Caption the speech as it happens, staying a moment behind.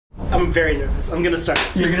I'm very nervous. I'm gonna start.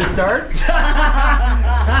 You're gonna start?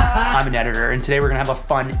 I'm an editor, and today we're gonna have a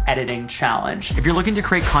fun editing challenge. If you're looking to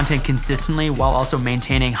create content consistently while also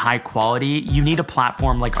maintaining high quality, you need a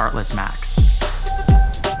platform like Artlist Max.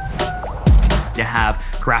 To have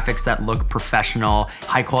graphics that look professional,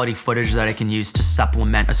 high quality footage that I can use to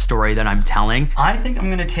supplement a story that I'm telling. I think I'm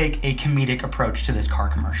gonna take a comedic approach to this car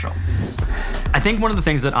commercial. I think one of the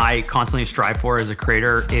things that I constantly strive for as a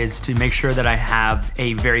creator is to make sure that I have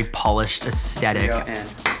a very polished aesthetic.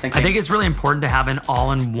 I think it's really important to have an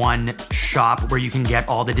all-in-one shop where you can get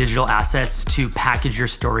all the digital assets to package your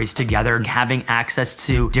stories together, and having access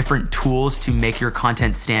to different tools to make your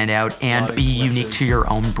content stand out and be unique to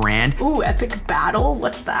your own brand. Ooh, epic battle,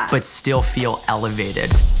 what's that? But still feel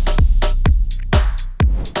elevated.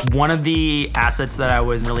 One of the assets that I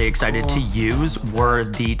was really excited to use were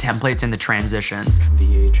the templates and the transitions.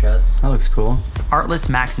 VHS, that looks cool. Artlist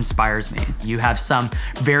Max inspires me. You have some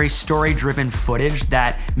very story-driven footage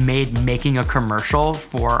that made making a commercial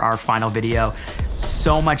for our final video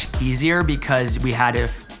so much easier, because we had a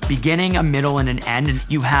beginning, a middle, and an end, and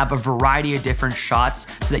you have a variety of different shots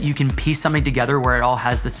so that you can piece something together where it all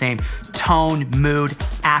has the same tone, mood,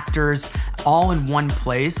 actors, all in one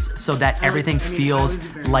place, so that everything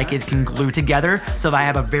feels like it can glue together, so that I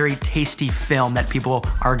have a very tasty film that people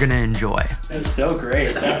are gonna enjoy. That's so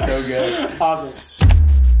great. That's so good. Awesome.